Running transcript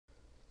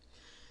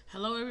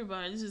Hello,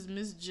 everybody. This is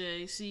Miss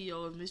J,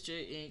 CEO of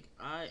Msjaiinc.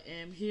 I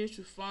am here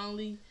to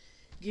finally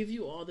give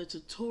you all the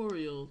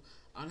tutorial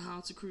on how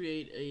to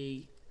create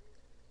a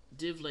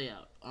div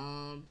layout.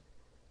 I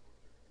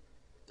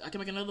can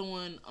make another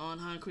one on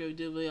how to create a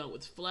div layout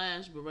with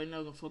Flash, but right now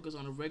I'm gonna focus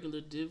on a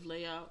regular div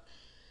layout.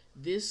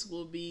 This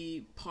will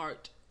be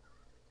part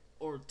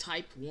or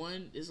type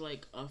one. It's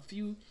like a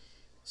few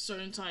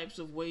certain types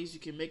of ways you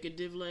can make a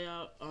div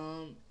layout.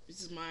 This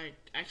is my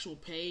actual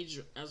page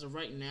as of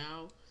right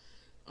now.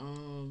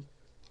 Um,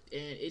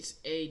 and it's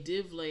a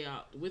div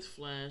layout with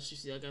Flash. You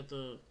see, I got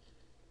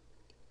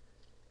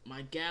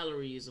my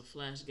gallery is a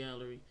Flash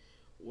gallery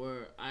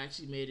where I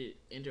actually made it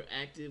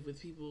interactive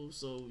with people,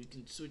 so you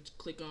can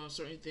click on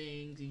certain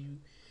things.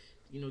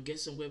 You know, get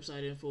some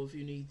website info if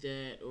you need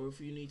that, or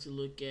if you need to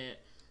look at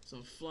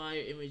some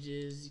flyer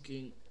images, you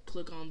can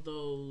click on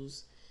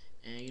those,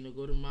 and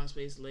go to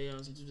MySpace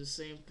layouts and do the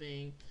same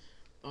thing.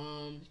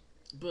 Um,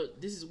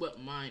 but this is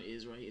what mine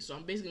is right here. So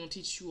I'm basically gonna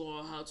teach you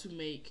all how to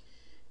make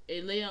a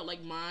layout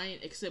like mine,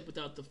 except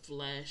without the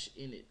Flash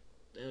in it.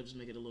 That'll just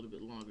make it a little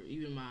bit longer.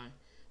 Even my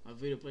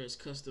video player is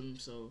custom,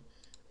 so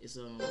it's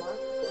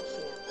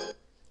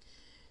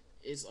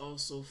it's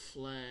also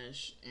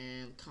Flash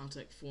and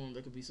contact form.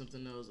 That could be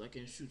something else. I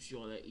can shoot you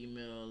all that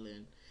email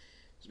and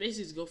just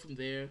basically just go from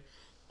there.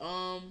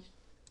 Um,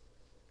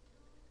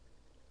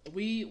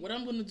 what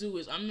I'm gonna do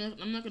is I'm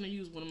not gonna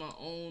use one of my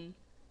own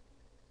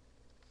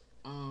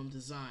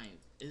designs.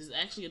 It's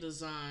actually a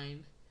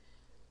design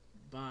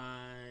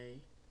by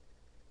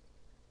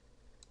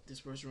this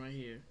person right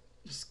here.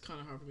 It's kind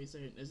of hard for me to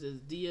say. It says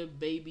Dia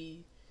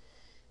Baby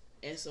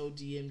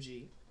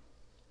SODMG.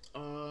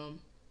 Um,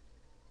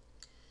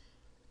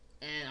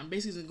 and I'm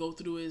basically gonna go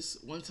through this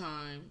one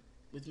time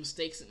with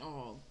mistakes and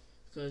all,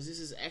 because this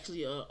is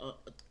actually a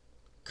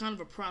kind of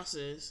a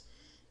process,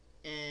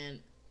 and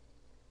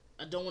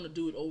I don't want to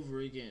do it over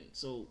again.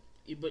 So,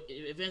 but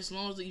if as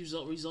long as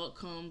the result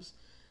comes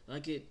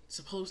like it's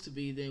supposed to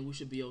be, then we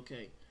should be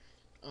okay.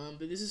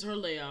 But this is her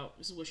layout.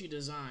 This is what she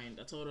designed.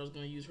 I told her I was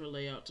gonna use her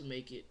layout to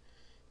make it,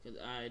 because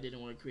I didn't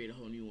want to create a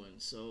whole new one.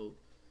 So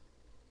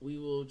we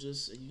will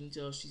just, you can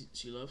tell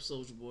she loves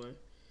Soldier Boy.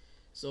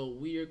 So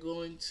we are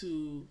going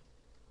to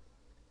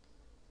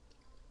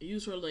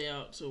use her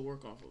layout to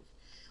work off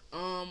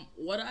of.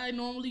 What I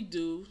normally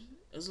do,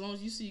 as long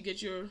as you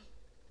get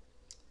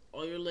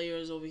all your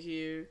layers over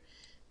here,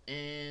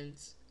 and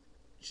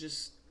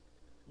just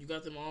you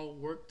got them all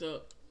worked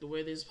up the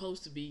way they're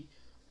supposed to be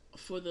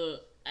for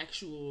the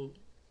actual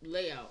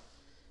layout.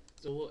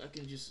 So I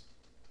can just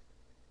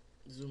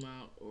zoom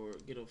out or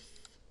get a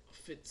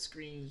fit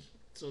screen.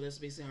 So that's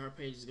basically how our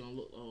page is gonna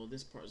look. Oh,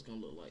 this part is gonna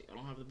look like. I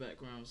don't have the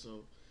background,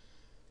 so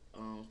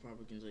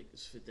probably can like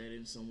just fit that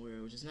in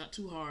somewhere, which is not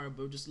too hard.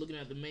 But we're just looking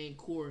at the main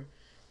core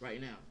right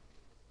now.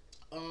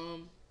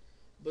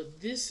 But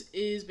this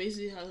is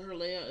basically how her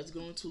layout is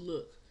going to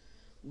look.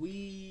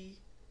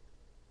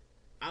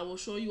 I will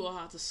show you all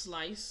how to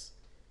slice.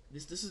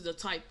 This is the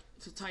type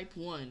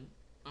one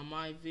on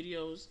my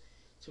videos.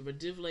 So for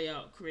div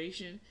layout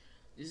creation,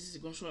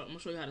 I'm gonna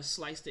show you how to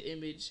slice the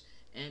image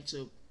and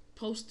to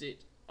post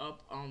it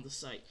up on the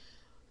site.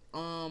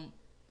 A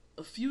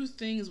few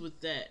things with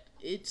that.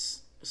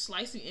 It's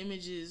slicing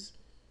images.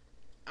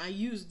 I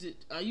used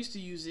to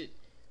use it.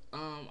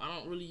 I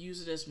don't really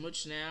use it as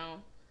much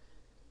now,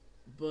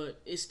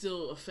 but it's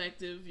still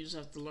effective. You just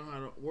have to learn how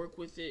to work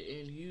with it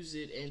and use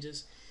it, and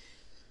just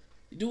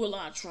do a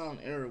lot of trial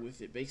and error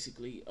with it.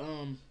 Basically,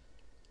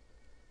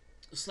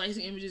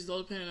 slicing images,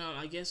 though, depending on,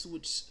 I guess,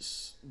 which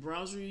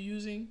browser you're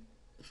using.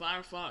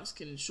 Firefox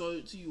can show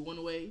it to you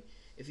one way.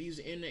 If you use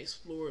the Internet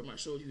Explorer, it might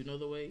show it to you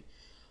another way.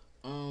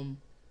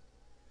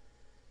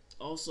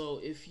 Also,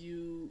 if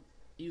you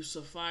use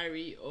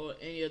Safari or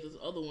any of the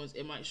other ones,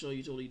 it might show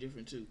you totally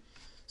different too.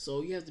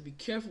 So you have to be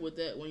careful with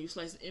that when you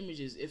slice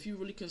images. If you're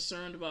really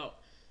concerned about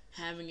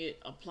having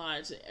it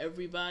applied to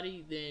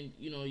everybody, then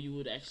you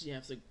would actually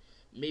have to,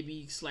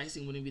 maybe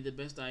slicing wouldn't be the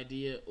best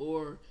idea.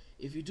 Or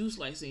if you do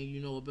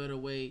slicing, a better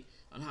way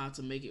on how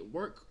to make it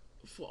work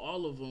for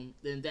all of them,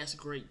 then that's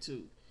great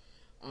too.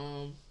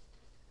 And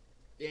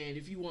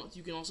if you want,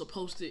 you can also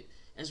post it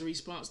as a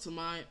response to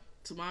my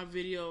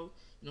video,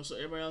 so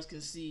everybody else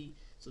can see,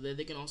 so that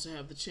they can also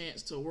have the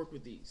chance to work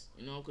with these,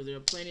 because there are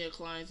plenty of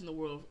clients in the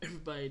world for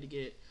everybody to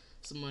get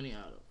some money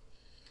out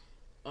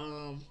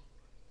of.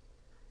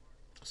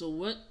 So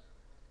what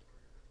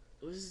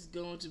this is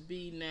going to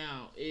be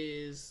now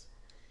is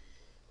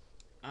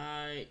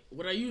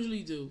what I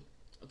usually do.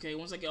 Okay,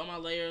 once I get all my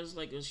layers,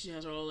 like she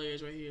has all the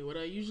layers right here. What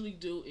I usually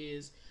do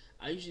is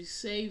I usually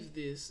save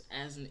this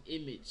as an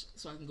image,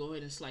 so I can go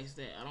ahead and slice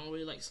that. I don't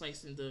really like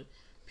slicing the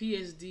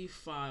PSD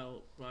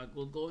file, but I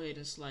will go ahead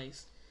and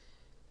slice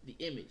the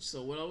image.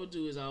 So what I would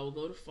do is I will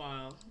go to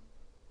File,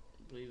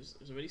 I believe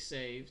it's already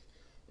saved,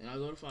 and I'll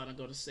go to File and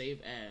go to Save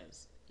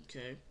As.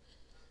 Okay,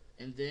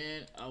 and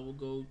then I will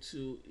go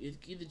to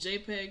either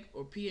JPEG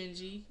or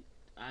PNG.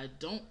 I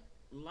don't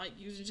like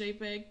using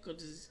JPEG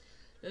because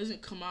it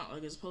doesn't come out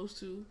like it's supposed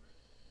to,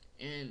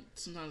 and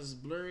sometimes it's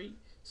blurry.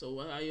 So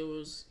what I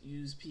always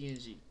use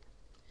PNG.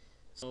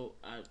 So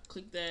I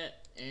click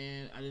that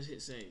and I just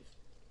hit save.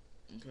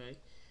 Okay,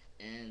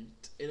 and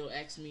it'll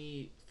ask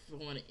me if I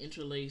want to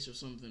interlace or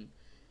something.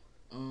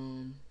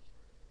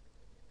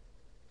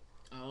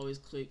 I always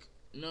click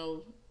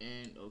no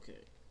and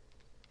okay.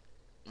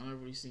 I've never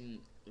really seen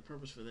the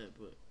purpose for that,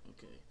 but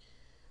okay.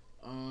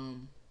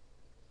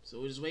 So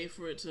we'll just wait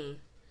for it to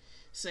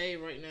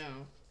save right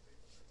now.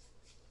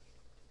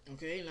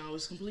 Okay, now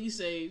it's completely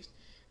saved,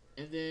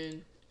 and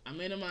then I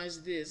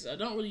minimize this. I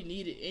don't really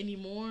need it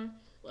anymore,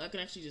 but I can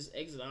actually just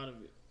exit out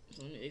of it.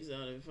 So let me exit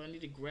out of it. If I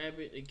need to grab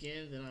it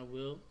again, then I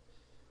will,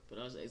 but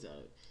I'll just exit out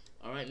of it.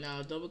 Alright,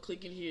 now double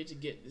click in here to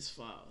get this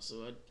file.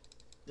 So I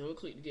double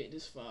click to get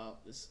this file,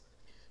 this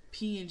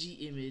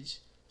PNG image,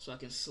 so I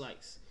can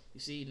slice. You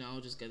see, now I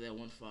just got that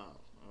one file.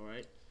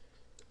 Alright.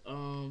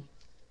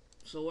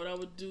 So what I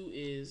would do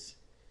is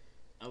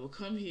I would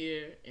come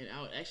here and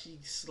I would actually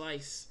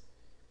slice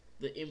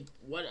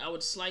what I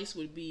would slice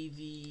would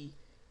be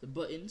the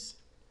buttons,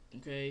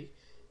 okay,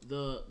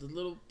 the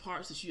little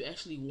parts that you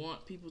actually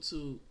want people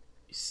to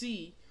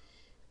see,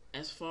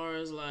 as far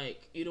as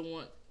like you don't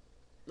want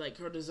like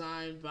her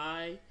design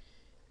by.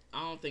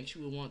 I don't think she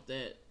would want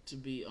that to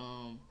be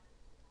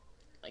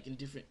like in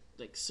different,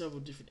 like several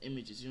different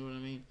images. You know what I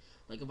mean?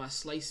 Like if I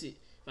slice it,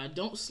 if I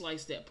don't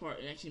slice that part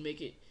and actually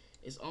make it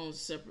its own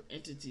separate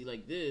entity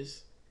like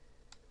this,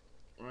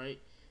 right?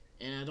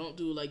 And I don't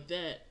do like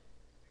that.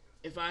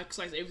 If I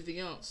slice everything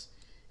else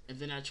and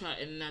then I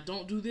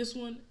don't do this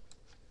one,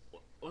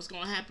 what's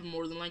gonna happen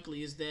more than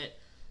likely is that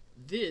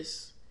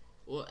this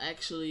will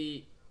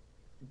actually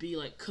be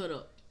like cut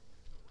up,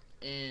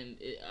 and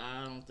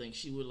I don't think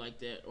she would like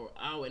that, or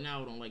I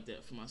don't like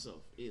that for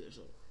myself either.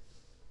 So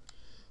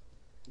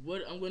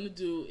what I'm gonna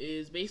do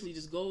is basically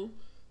just go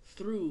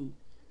through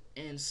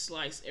and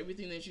slice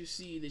everything that you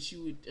see that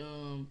you would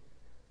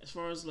as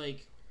far as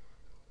like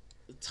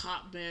the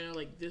top banner,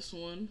 like this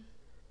one.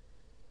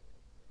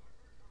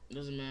 It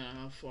doesn't matter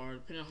how far,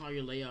 depending on how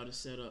your layout is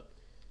set up.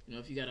 You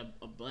know, if you got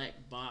a black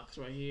box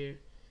right here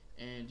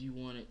and you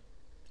want it,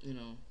 you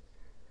know,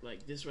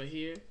 like this right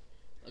here,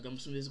 like I'm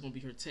assuming this is gonna be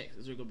her text.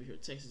 This is gonna be her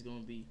text. Is gonna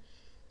be,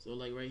 so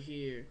like right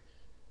here,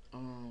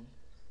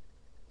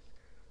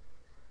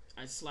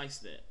 I slice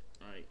that,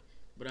 right?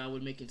 But I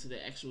would make it to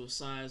the actual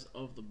size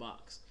of the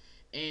box.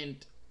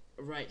 And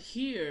right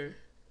here,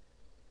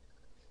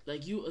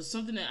 like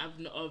something that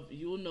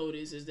you'll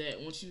notice is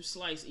that once you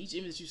slice each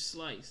image you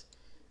slice,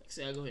 like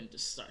say I go ahead and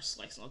just start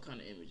slicing all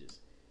kind of images.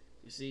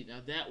 You see, now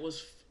that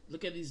was,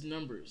 look at these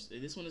numbers.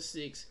 This one is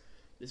 6,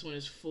 this one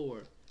is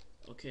 4.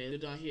 Okay, they're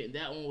down here, and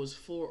that one was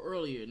 4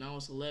 earlier. Now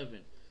it's 11.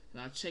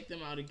 Now check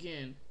them out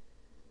again.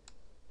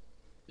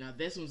 Now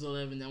this one's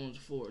 11, that one's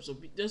 4. So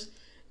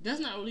that's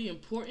not really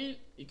important.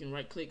 You can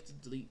right click to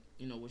delete,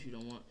 you know, what you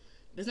don't want.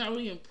 That's not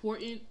really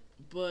important,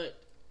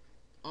 but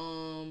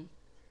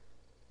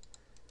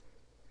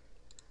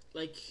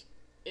like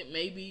it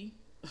may be,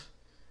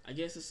 I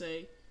guess to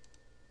say,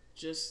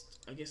 just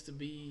I guess to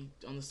be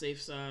on the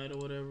safe side or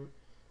whatever.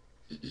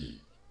 Okay.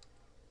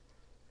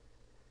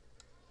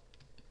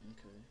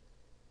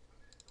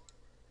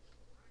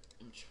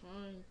 I'm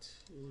trying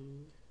to.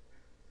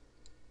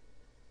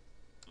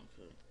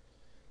 Okay.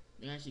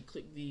 You can actually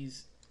click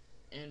these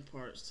end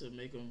parts to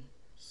make them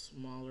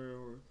smaller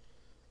or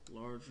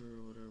larger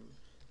or whatever.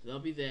 That'll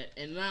be that.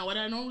 And now what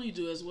I normally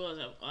do as well is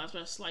after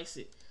I slice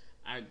it,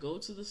 I go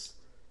to this.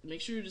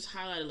 Make sure you just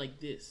highlight it like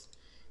this.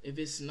 If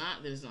it's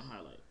not, then it's not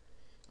highlighted.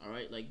 All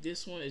right, like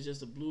this one is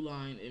just a blue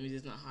line. It means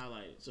it's not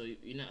highlighted, so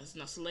it's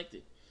not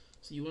selected.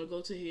 So you want to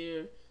go to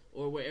here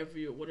or whatever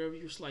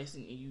you're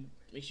slicing, and you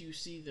make sure you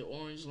see the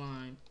orange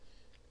line,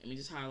 and we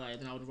just highlight it.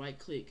 Then I would right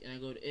click and I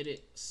go to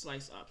edit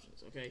slice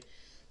options. Okay,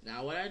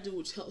 now what I do,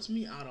 which helps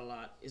me out a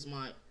lot, is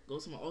go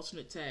to my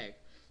alternate tag.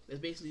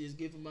 That's basically just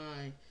giving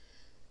my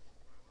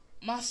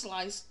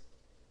slice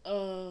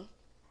a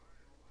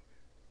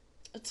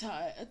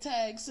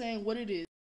tag saying what it is.